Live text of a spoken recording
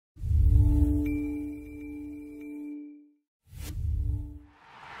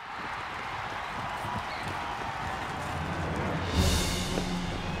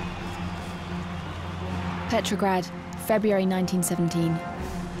Petrograd, February 1917.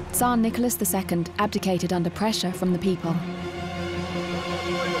 Tsar Nicholas II abdicated under pressure from the people.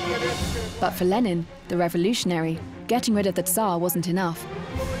 But for Lenin, the revolutionary, getting rid of the Tsar wasn't enough.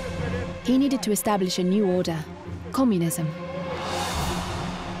 He needed to establish a new order, communism.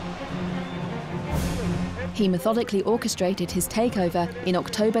 He methodically orchestrated his takeover in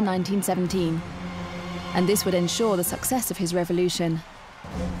October 1917, and this would ensure the success of his revolution.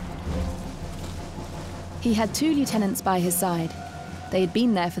 He had two lieutenants by his side. They had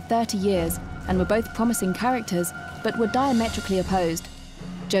been there for 30 years and were both promising characters, but were diametrically opposed: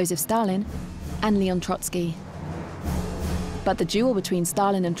 Joseph Stalin and Leon Trotsky. But the duel between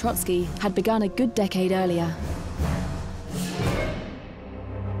Stalin and Trotsky had begun a good decade earlier.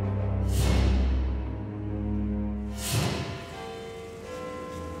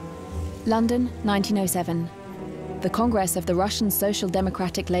 London, 1907. The Congress of the Russian Social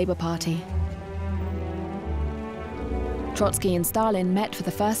Democratic Labour Party. Trotsky and Stalin met for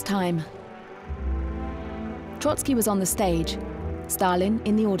the first time. Trotsky was on the stage, Stalin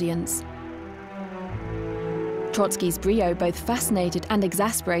in the audience. Trotsky's brio both fascinated and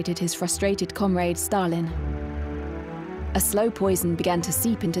exasperated his frustrated comrade Stalin. A slow poison began to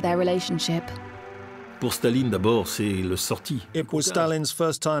seep into their relationship. It was Stalin's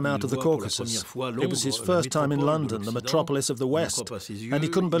first time out of the Caucasus. It was his first time in London, the metropolis of the West, and he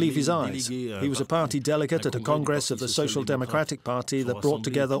couldn't believe his eyes. He was a party delegate at a congress of the Social Democratic Party that brought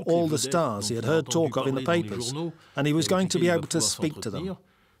together all the stars he had heard talk of in the papers, and he was going to be able to speak to them.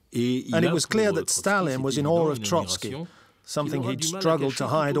 And it was clear that Stalin was in awe of Trotsky, something he'd struggled to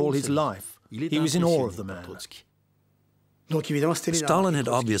hide all his life. He was in awe of the man. Stalin had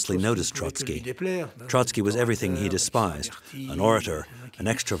obviously noticed Trotsky. Trotsky was everything he despised: an orator, an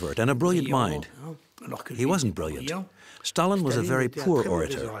extrovert, and a brilliant mind. He wasn't brilliant. Stalin was a very poor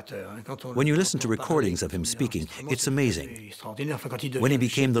orator. When you listen to recordings of him speaking, it's amazing. When he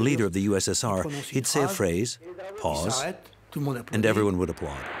became the leader of the USSR, he'd say a phrase, pause, and everyone would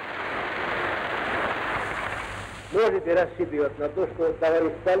applaud.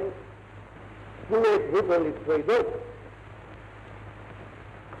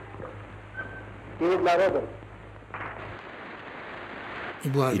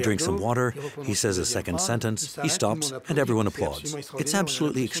 He drinks some water, he says a second sentence, he stops, and everyone applauds. It's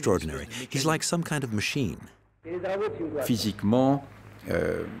absolutely extraordinary. He's like some kind of machine.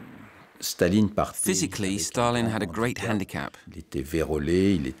 Physically, Stalin had a great handicap. He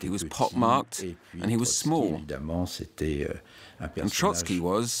was pockmarked, and he was small. And Trotsky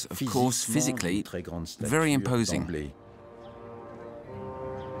was, of course, physically very imposing.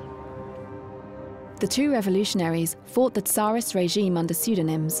 The two revolutionaries fought the Tsarist regime under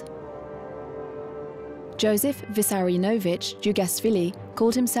pseudonyms. Joseph Vissarionovich Djugasvili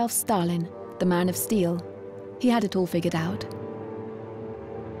called himself Stalin, the man of steel. He had it all figured out.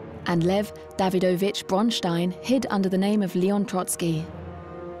 And Lev Davidovich Bronstein hid under the name of Leon Trotsky.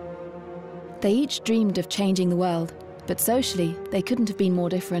 They each dreamed of changing the world, but socially they couldn't have been more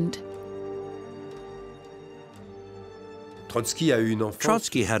different.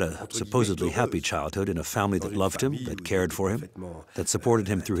 Trotsky had a supposedly happy childhood in a family that loved him, that cared for him, that supported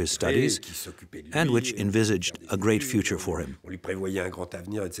him through his studies, and which envisaged a great future for him.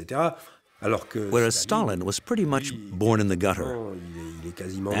 Whereas Stalin was pretty much born in the gutter,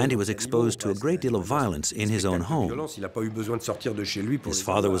 and he was exposed to a great deal of violence in his own home. His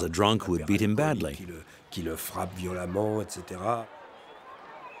father was a drunk who would beat him badly.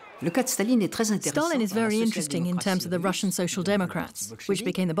 Stalin is very interesting in terms of the Russian Social Democrats, which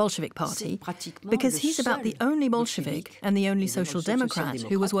became the Bolshevik Party, because he's about the only Bolshevik and the only Social Democrat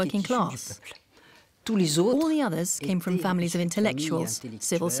who was working class. All the others came from families of intellectuals,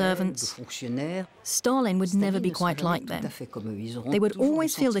 civil servants. Stalin would never be quite like them. They would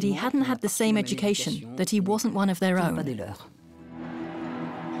always feel that he hadn't had the same education, that he wasn't one of their own.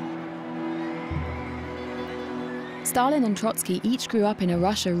 Stalin and Trotsky each grew up in a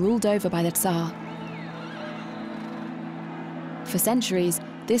Russia ruled over by the Tsar. For centuries,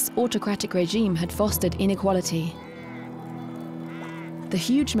 this autocratic regime had fostered inequality. The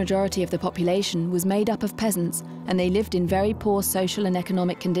huge majority of the population was made up of peasants, and they lived in very poor social and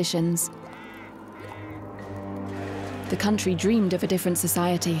economic conditions. The country dreamed of a different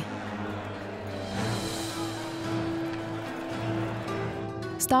society.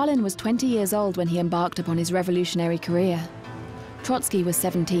 Stalin was 20 years old when he embarked upon his revolutionary career. Trotsky was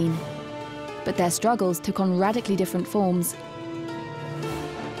 17. But their struggles took on radically different forms.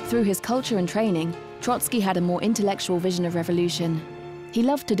 Through his culture and training, Trotsky had a more intellectual vision of revolution. He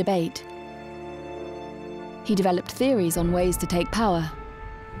loved to debate. He developed theories on ways to take power.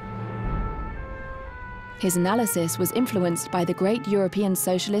 His analysis was influenced by the great European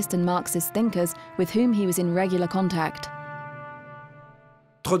socialist and Marxist thinkers with whom he was in regular contact.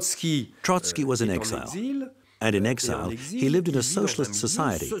 Trotsky was in exile, and in exile he lived in a socialist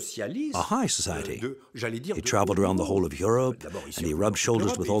society, a high society. He traveled around the whole of Europe, and he rubbed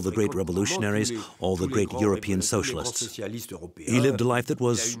shoulders with all the great revolutionaries, all the great European socialists. He lived a life that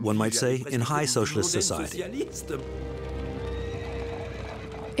was, one might say, in high socialist society.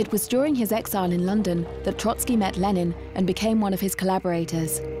 It was during his exile in London that Trotsky met Lenin and became one of his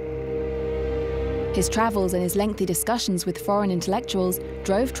collaborators. His travels and his lengthy discussions with foreign intellectuals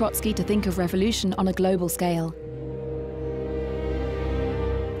drove Trotsky to think of revolution on a global scale.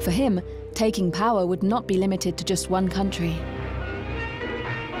 For him, taking power would not be limited to just one country.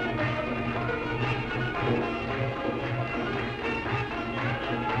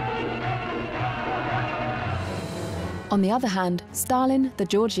 On the other hand, Stalin, the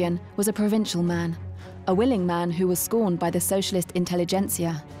Georgian, was a provincial man, a willing man who was scorned by the socialist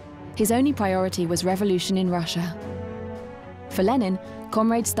intelligentsia. His only priority was revolution in Russia. For Lenin,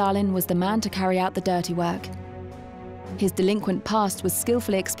 Comrade Stalin was the man to carry out the dirty work. His delinquent past was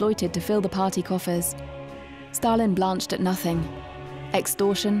skillfully exploited to fill the party coffers. Stalin blanched at nothing.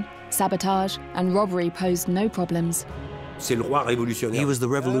 Extortion, sabotage, and robbery posed no problems. He was the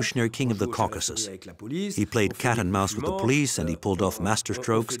revolutionary king of the Caucasus. He played cat and mouse with the police, and he pulled off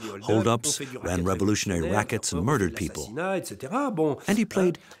masterstrokes, hold-ups, ran revolutionary rackets, and murdered people. And he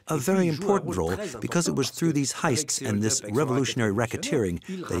played a very important role because it was through these heists and this revolutionary racketeering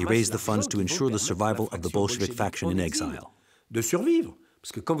that he raised the funds to ensure the survival of the Bolshevik faction in exile.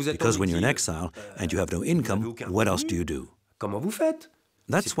 Because when you're in exile and you have no income, what else do you do?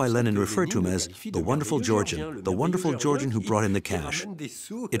 That's why Lenin referred to him as the wonderful Georgian who brought in the cash.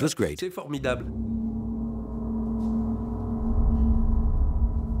 It was great. In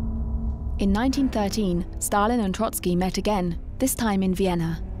 1913, Stalin and Trotsky met again, this time in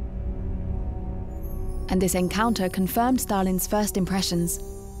Vienna. And this encounter confirmed Stalin's first impressions.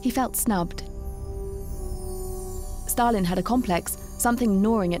 He felt snubbed. Stalin had a complex, something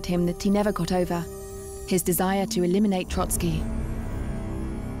gnawing at him that he never got over: his desire to eliminate Trotsky.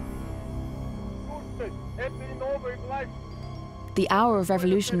 The hour of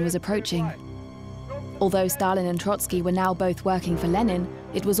revolution was approaching. Although Stalin and Trotsky were now both working for Lenin,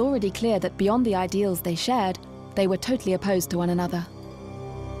 it was already clear that beyond the ideals they shared, they were totally opposed to one another.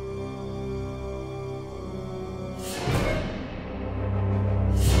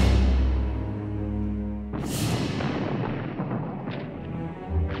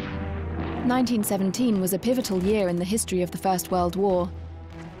 (1917) was a pivotal year in the history of the First World War.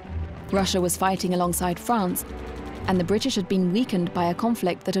 Russia was fighting alongside France, and the British had been weakened by a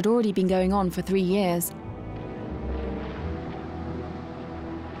conflict that had already been going on for 3 years.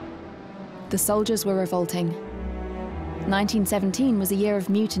 The soldiers were revolting. 1917 was a year of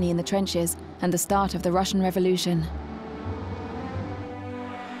mutiny in the trenches and the start of the Russian Revolution.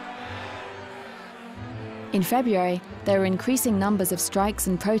 In February, there were increasing numbers of strikes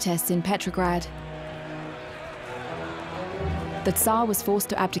and protests in Petrograd. The Tsar was forced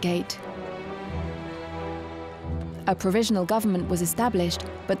to abdicate. A provisional government was established,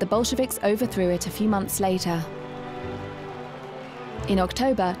 but the Bolsheviks overthrew it a few months later. In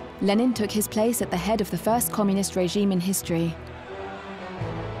October, Lenin took his place at the head of the first communist regime in history.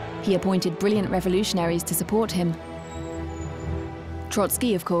 He appointed brilliant revolutionaries to support him.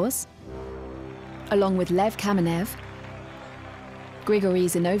 Trotsky, of course, along with Lev Kamenev, Grigory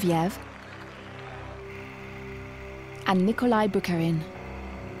Zinoviev, and Nikolai Bukharin.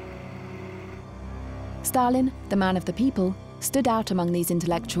 Stalin, the man of the people, stood out among these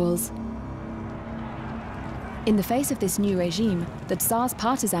intellectuals. In the face of this new regime, the Tsar's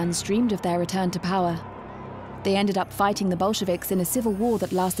partisans dreamed of their return to power. They ended up fighting the Bolsheviks in a civil war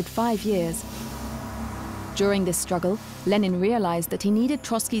that lasted 5 years. During this struggle, Lenin realized that he needed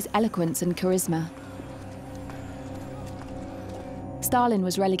Trotsky's eloquence and charisma. Stalin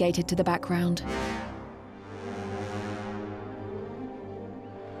was relegated to the background.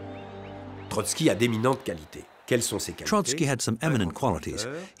 Trotsky had some eminent qualities.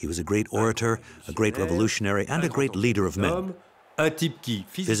 He was a great orator, a great revolutionary, and a great leader of men.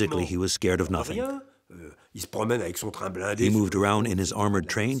 Physically, he was scared of nothing. He moved around in his armored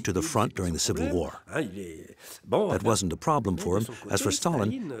train to the front during the Civil War. That wasn't a problem for him. As for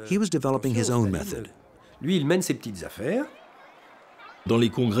Stalin, he was developing his own method.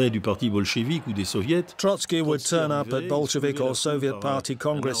 Trotsky would turn up at Bolshevik or Soviet party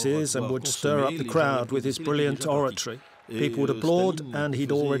congresses and would stir up the crowd with his brilliant oratory. People would applaud, and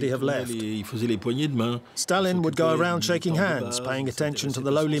he'd already have left. Stalin would go around shaking hands, paying attention to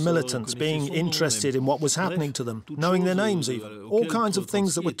the lowly militants, being interested in what was happening to them, knowing their names even, all kinds of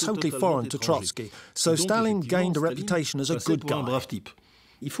things that were totally foreign to Trotsky. So Stalin gained a reputation as a good guy.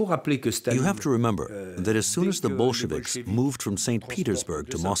 You have to remember that as soon as the Bolsheviks moved from St. Petersburg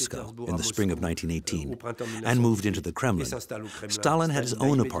to Moscow in the spring of 1918 and moved into the Kremlin, Stalin had his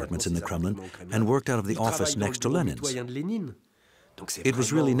own apartments in the Kremlin and worked out of the office next to Lenin's. It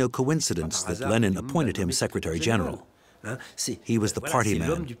was really no coincidence that Lenin appointed him Secretary General. He was the party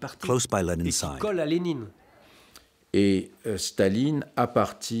man, close by Lenin's side. And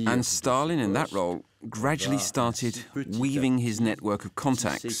Stalin, in that role, gradually started weaving his network of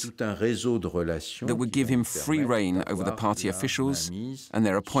contacts that would give him free rein over the party officials and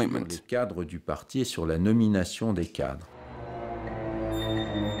their appointment.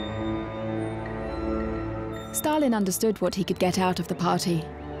 Stalin understood what he could get out of the party.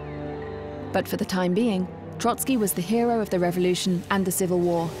 But for the time being, Trotsky was the hero of the revolution and the civil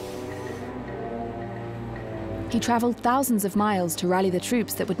war. He traveled thousands of miles to rally the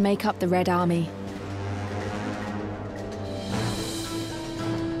troops that would make up the Red Army.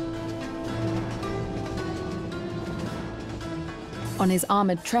 On his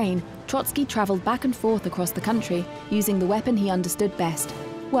armoured train, Trotsky travelled back and forth across the country using the weapon he understood best,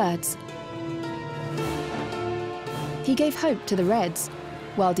 words. He gave hope to the Reds,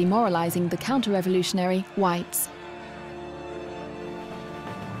 while demoralising the counter-revolutionary Whites.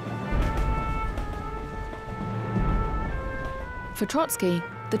 For Trotsky,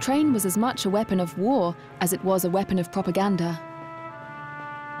 the train was as much a weapon of war as it was a weapon of propaganda.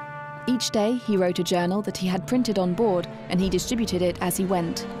 Each day, he wrote a journal that he had printed on board, and he distributed it as he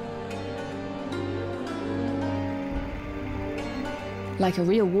went. Like a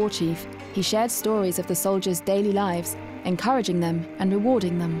real war chief, he shared stories of the soldiers' daily lives, encouraging them and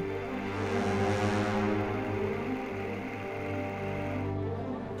rewarding them.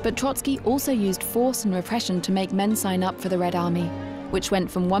 But Trotsky also used force and repression to make men sign up for the Red Army, which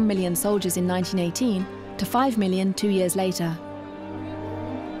went from 1 million soldiers in 1918 to 5 million 2 years later.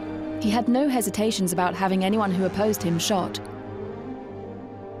 He had no hesitations about having anyone who opposed him shot.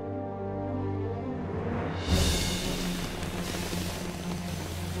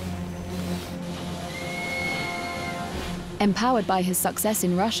 Empowered by his success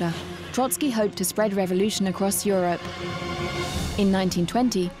in Russia, Trotsky hoped to spread revolution across Europe. In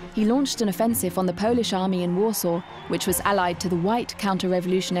 1920, he launched an offensive on the Polish army in Warsaw, which was allied to the White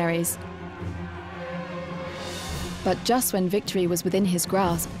counter-revolutionaries. But just when victory was within his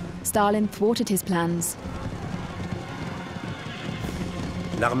grasp, Stalin thwarted his plans.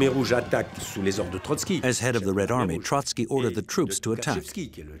 As head of the Red Army, Trotsky ordered the troops to attack.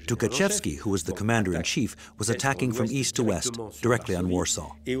 Tukhachevsky, who was the commander-in-chief, was attacking from east to west, directly on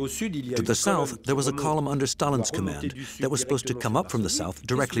Warsaw. To the south, there was a column under Stalin's command that was supposed to come up from the south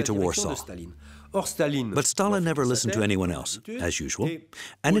directly to Warsaw. But Stalin never listened to anyone else, as usual,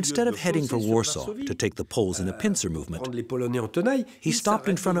 and instead of heading for Warsaw to take the Poles in a pincer movement, he stopped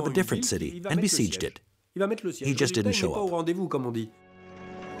in front of a different city and besieged it. He just didn't show up.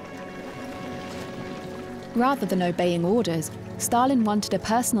 Rather than obeying orders, Stalin wanted a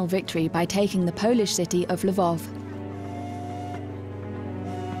personal victory by taking the Polish city of Lvov.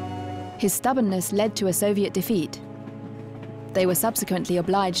 His stubbornness led to a Soviet defeat. They were subsequently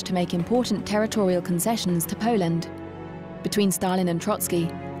obliged to make important territorial concessions to Poland. Between Stalin and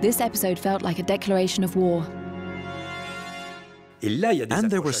Trotsky, this episode felt like a declaration of war.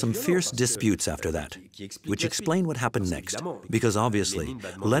 And there were some fierce disputes after that, which explain what happened next, because obviously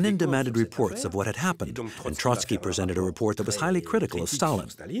Lenin demanded reports of what had happened, and Trotsky presented a report that was highly critical of Stalin.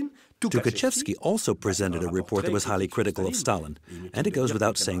 Tukhachevsky also presented a report that was highly critical of Stalin, and it goes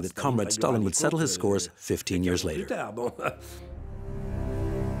without saying that Comrade Stalin would settle his scores 15 years later.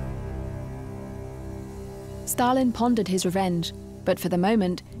 Stalin pondered his revenge, but for the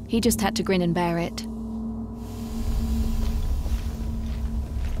moment, he just had to grin and bear it.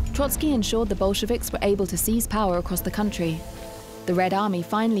 Trotsky ensured the Bolsheviks were able to seize power across the country. The Red Army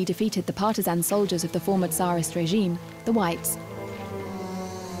finally defeated the partisan soldiers of the former Tsarist regime, the Whites.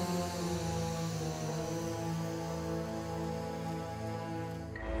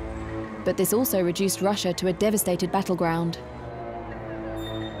 But this also reduced Russia to a devastated battleground.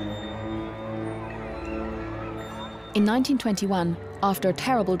 In 1921, after a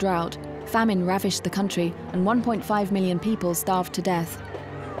terrible drought, famine ravaged the country and 1.5 million people starved to death.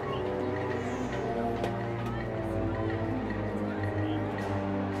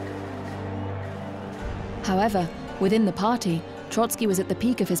 However, within the party, Trotsky was at the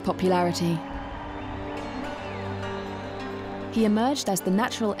peak of his popularity. He emerged as the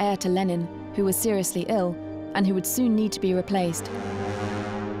natural heir to Lenin, who was seriously ill and who would soon need to be replaced.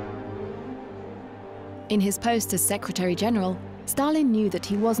 In his post as Secretary General, Stalin knew that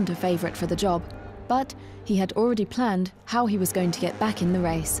he wasn't a favorite for the job, but he had already planned how he was going to get back in the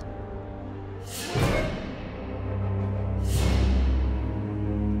race.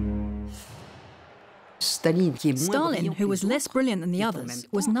 Stalin, who was less brilliant than the others,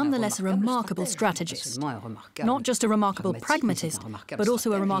 was nonetheless a remarkable strategist. Not just a remarkable pragmatist, but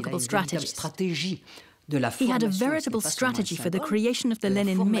also a remarkable strategist. He had a veritable strategy for the creation of the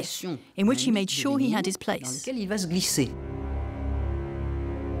Lenin myth, in which he made sure he had his place.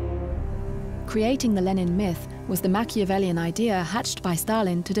 Creating the Lenin myth was the Machiavellian idea hatched by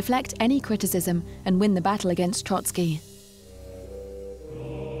Stalin to deflect any criticism and win the battle against Trotsky.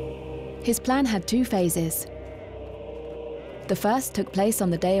 His plan had two phases. The first took place on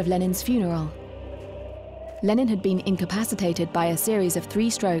the day of Lenin's funeral. Lenin had been incapacitated by a series of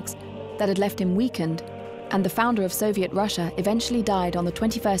 3 strokes that had left him weakened, and the founder of Soviet Russia eventually died on the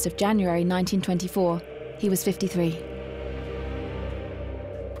 21st of January 1924. He was 53.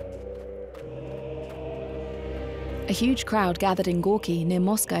 A huge crowd gathered in Gorky near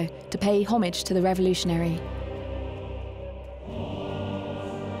Moscow to pay homage to the revolutionary.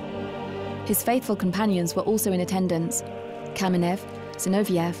 His faithful companions were also in attendance: Kamenev,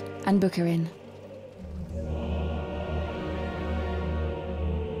 Zinoviev, and Bukharin.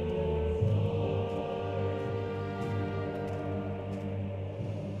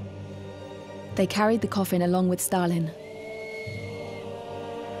 They carried the coffin along with Stalin.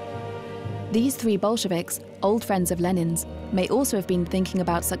 These 3 Bolsheviks, old friends of Lenin's, may also have been thinking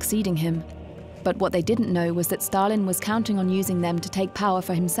about succeeding him. But what they didn't know was that Stalin was counting on using them to take power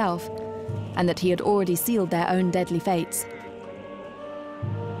for himself, and that he had already sealed their own deadly fates.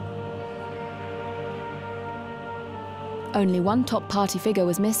 Only one top party figure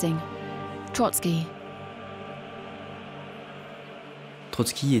was missing: Trotsky.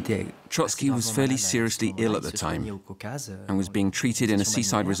 Trotsky was fairly seriously ill at the time and was being treated in a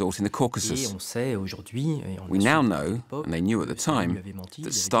seaside resort in the Caucasus. We now know, and they knew at the time,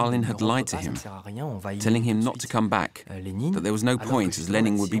 that Stalin had lied to him, telling him not to come back, that there was no point as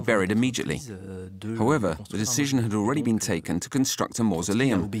Lenin would be buried immediately. However, the decision had already been taken to construct a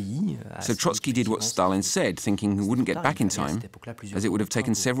mausoleum. So Trotsky did what Stalin said, thinking he wouldn't get back in time, as it would have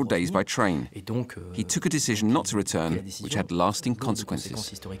taken several days by train. He took a decision not to return, which had lasting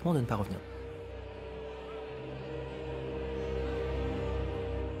consequences.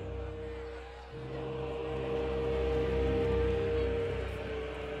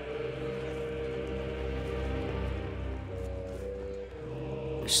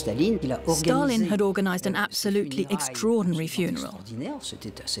 Stalin had organized an absolutely extraordinary funeral.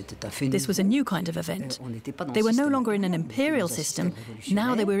 This was a new kind of event. They were no longer in an imperial system,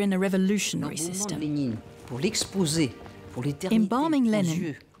 now they were in a revolutionary system. Embalming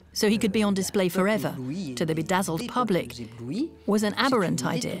Lenin, so he could be on display forever to the bedazzled public, was an aberrant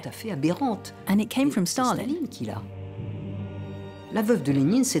idea, and it came from Stalin.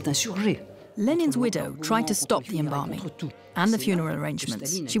 Lenin's widow tried to stop the embalming and the funeral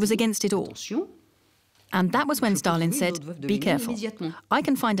arrangements. She was against it all. And that was when Stalin said, "Be careful. I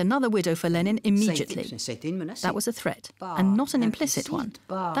can find another widow for Lenin immediately." That was a threat, and not an implicit one.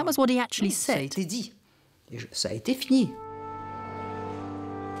 That was what he actually said.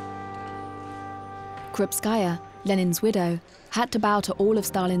 Krupskaya, Lenin's widow, had to bow to all of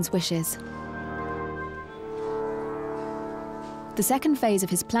Stalin's wishes. The second phase of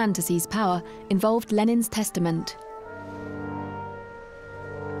his plan to seize power involved Lenin's testament.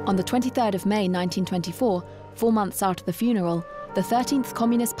 On the 23rd of May 1924, 4 months after the funeral, the 13th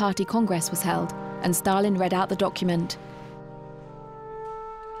Communist Party Congress was held, and Stalin read out the document.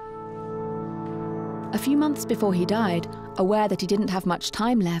 A few months before he died, aware that he didn't have much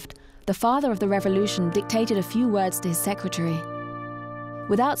time left, the father of the revolution dictated a few words to his secretary.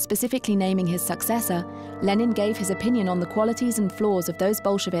 Without specifically naming his successor, Lenin gave his opinion on the qualities and flaws of those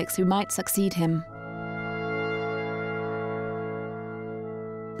Bolsheviks who might succeed him.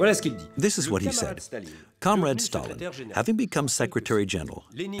 This is what he said. Comrade Stalin, having become Secretary General,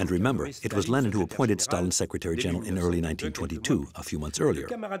 and remember, it was Lenin who appointed Stalin Secretary General in early 1922, a few months earlier.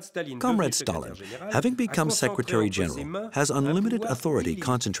 Comrade Stalin, having become Secretary General, has unlimited authority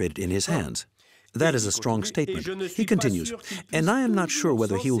concentrated in his hands. That is a strong statement. He continues, and I am not sure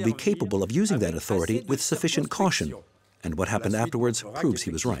whether he will be capable of using that authority with sufficient caution. And what happened afterwards proves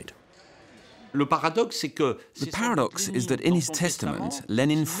he was right. The paradox is that in his testament,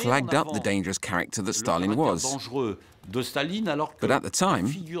 Lenin flagged up the dangerous character that Stalin was. But at the time,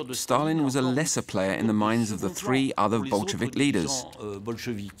 Stalin was a lesser player in the minds of the three other Bolshevik leaders.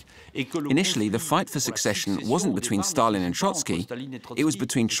 Initially, the fight for succession wasn't between Stalin and Trotsky, it was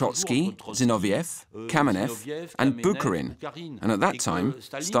between Trotsky, Zinoviev, Kamenev, and Bukharin. And at that time,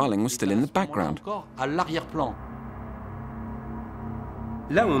 Stalin was still in the background.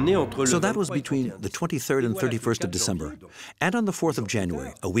 So that was between the 23rd and 31st of December. And on the 4th of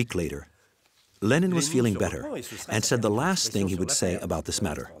January, a week later, Lenin was feeling better and said the last thing he would say about this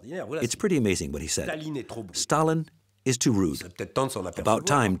matter. It's pretty amazing what he said. Stalin is too rude. About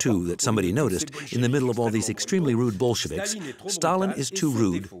time, too, that somebody noticed, in the middle of all these extremely rude Bolsheviks, Stalin is too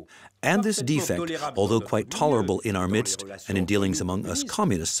rude, and this defect, although quite tolerable in our midst and in dealings among us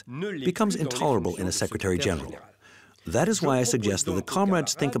communists, becomes intolerable in a Secretary General. That is why I suggest that the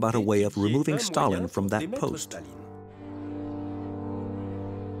comrades think about a way of removing Stalin from that post.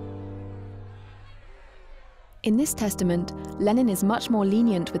 In this testament, Lenin is much more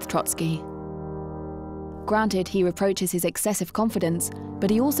lenient with Trotsky. Granted, he reproaches his excessive confidence, but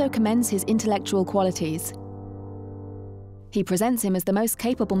he also commends his intellectual qualities. He presents him as the most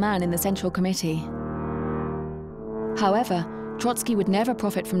capable man in the Central Committee. However, Trotsky would never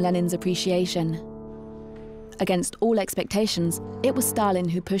profit from Lenin's appreciation. Against all expectations, it was Stalin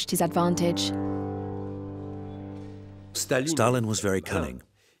who pushed his advantage. Stalin was very cunning.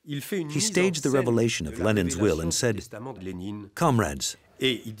 He staged the revelation of Lenin's will and said, "Comrades,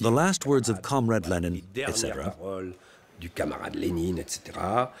 the last words of Comrade Lenin, etc."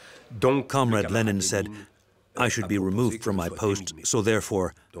 Comrade Lenin said, "I should be removed from my post, so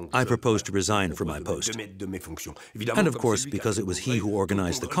therefore I propose to resign from my post." And of course, because it was he who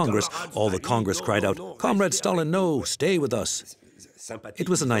organized the Congress, all the Congress cried out, "Comrade Stalin, no, stay with us." It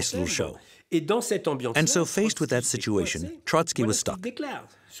was a nice little show. And so faced with that situation, Trotsky was stuck.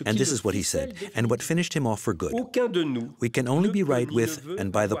 And this is what he said, and what finished him off for good. "We can only be right with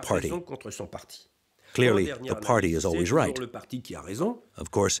and by the party." Clearly, the party is always right.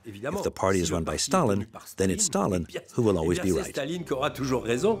 Of course, if the party is run by Stalin, then it's Stalin who will always be right.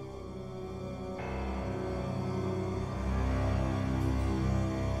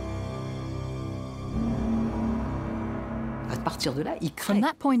 From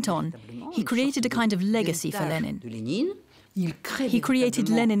that point on, he created a kind of legacy for Lenin. He created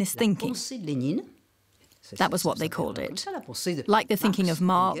Leninist thinking. That was what they called it. Like the thinking of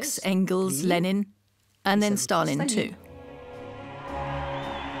Marx, Engels, Lenin, and then Stalin too.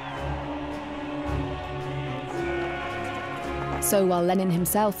 So while Lenin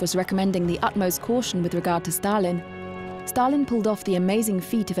himself was recommending the utmost caution with regard to Stalin, Stalin pulled off the amazing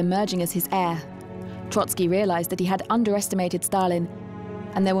feat of emerging as his heir. Trotsky realized that he had underestimated Stalin,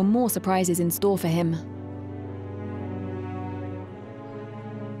 and there were more surprises in store for him.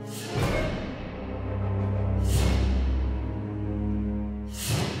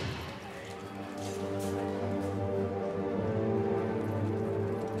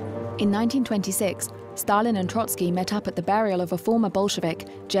 In 1926, Stalin and Trotsky met up at the burial of a former Bolshevik,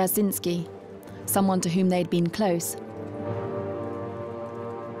 Dzerzhinsky, someone to whom they'd been close.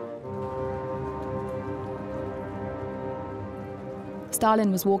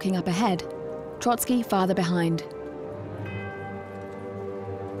 Stalin was walking up ahead, Trotsky farther behind.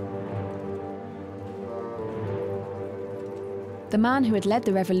 The man who had led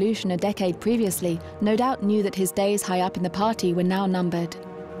the revolution a decade previously no doubt knew that his days high up in the party were now numbered.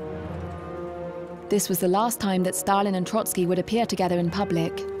 This was the last time that Stalin and Trotsky would appear together in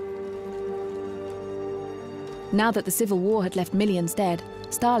public. Now that the civil war had left millions dead,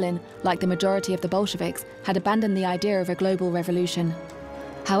 Stalin, like the majority of the Bolsheviks, had abandoned the idea of a global revolution.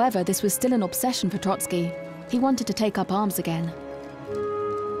 However, this was still an obsession for Trotsky. He wanted to take up arms again.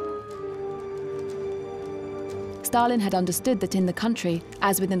 Stalin had understood that in the country,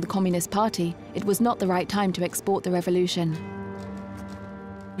 as within the Communist Party, it was not the right time to export the revolution.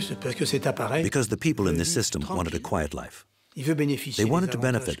 Because the people in this system wanted a quiet life. They wanted to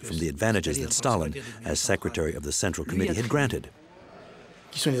benefit from the advantages that Stalin, as Secretary of the Central Committee, had granted.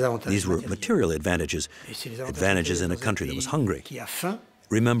 These were material advantages, advantages in a country that was hungry.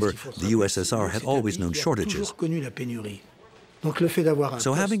 Remember, the USSR had always known shortages.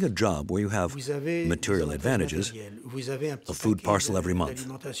 So having a job where you have material advantages, a food parcel every month,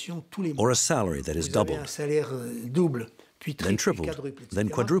 or a salary that is doubled, then tripled, then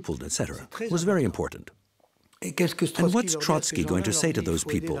quadrupled, etc., was very important. And what's Trotsky going to say to those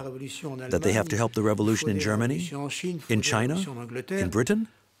people? That they have to help the revolution in Germany? In China? In Britain?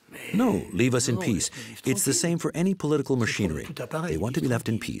 No, leave us in peace. It's the same for any political machinery. They want to be left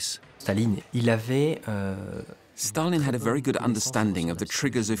in peace. Stalin had a very good understanding of the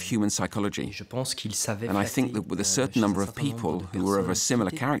triggers of human psychology, and I think that with a certain number of people who were of a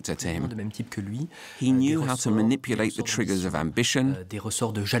similar character to him, he knew how to manipulate the triggers of ambition,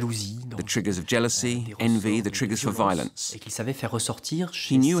 the triggers of jealousy, envy, the triggers for violence.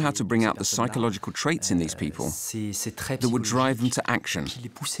 He knew how to bring out the psychological traits in these people that would drive them to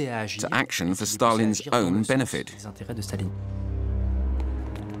action for Stalin's own benefit.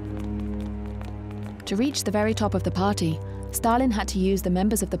 To reach the very top of the party, Stalin had to use the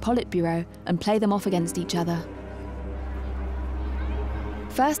members of the Politburo and play them off against each other.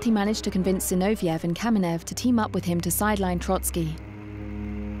 First, he managed to convince Zinoviev and Kamenev to team up with him to sideline Trotsky.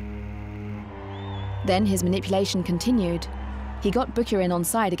 Then his manipulation continued. He got Bukharin on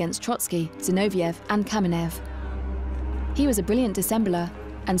side against Trotsky, Zinoviev and Kamenev. He was a brilliant dissembler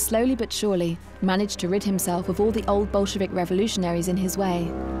and slowly but surely managed to rid himself of all the old Bolshevik revolutionaries in his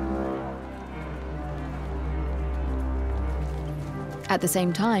way. At the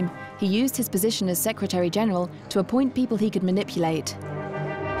same time, he used his position as Secretary General to appoint people he could manipulate.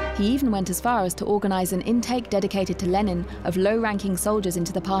 He even went as far as to organize an intake dedicated to Lenin of low-ranking soldiers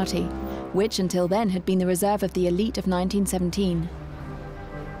into the party, which until then had been the reserve of the elite of 1917.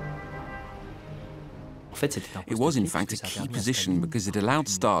 It was in fact a key position because it allowed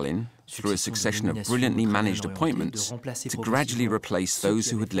Stalin, through a succession of brilliantly managed appointments, to gradually replace those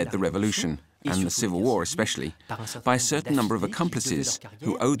who had led the revolution, and the Civil War especially, by a certain number of accomplices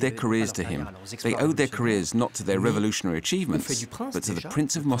who owed their careers to him. They owed their careers not to their revolutionary achievements, but to the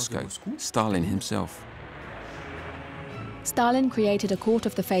Prince of Moscow, Stalin himself. Stalin created a court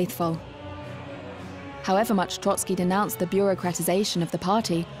of the faithful. However much Trotsky denounced the bureaucratization of the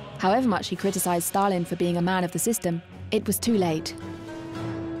party, however much he criticized Stalin for being a man of the system, it was too late.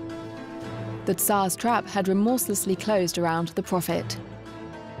 The Tsar's trap had remorselessly closed around the prophet.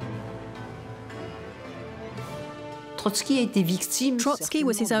 Trotsky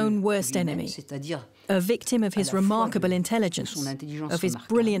was his own worst enemy, a victim of his remarkable intelligence, of his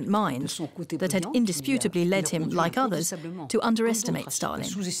brilliant mind that had indisputably led him, like others, to underestimate Stalin.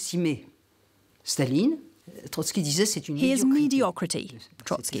 He is mediocrity,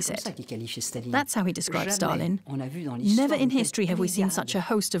 Trotsky said. That's how he described Stalin. Never in history have we seen such a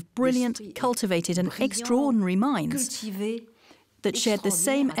host of brilliant, cultivated and extraordinary minds that shared the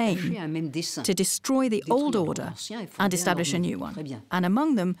same aim to destroy the old order and establish a new one. And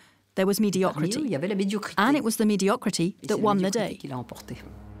among them, there was mediocrity. And it was the mediocrity that won the day.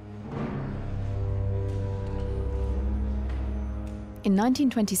 In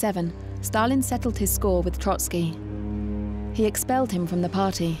 1927, Stalin settled his score with Trotsky. He expelled him from the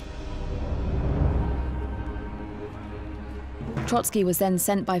party. Trotsky was then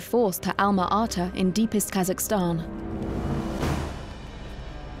sent by force to Alma-Ata in deepest Kazakhstan.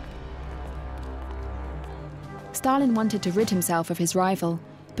 Stalin wanted to rid himself of his rival,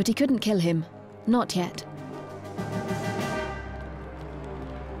 but he couldn't kill him, not yet.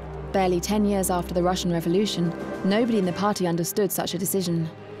 Barely 10 years after the Russian Revolution, nobody in the party understood such a decision.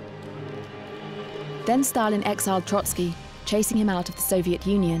 Then Stalin exiled Trotsky, chasing him out of the Soviet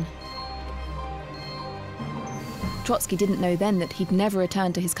Union. Trotsky didn't know then that he'd never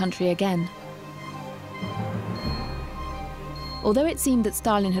return to his country again. Although it seemed that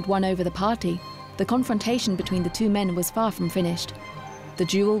Stalin had won over the party, the confrontation between the two men was far from finished. The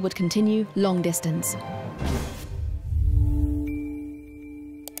duel would continue long distance.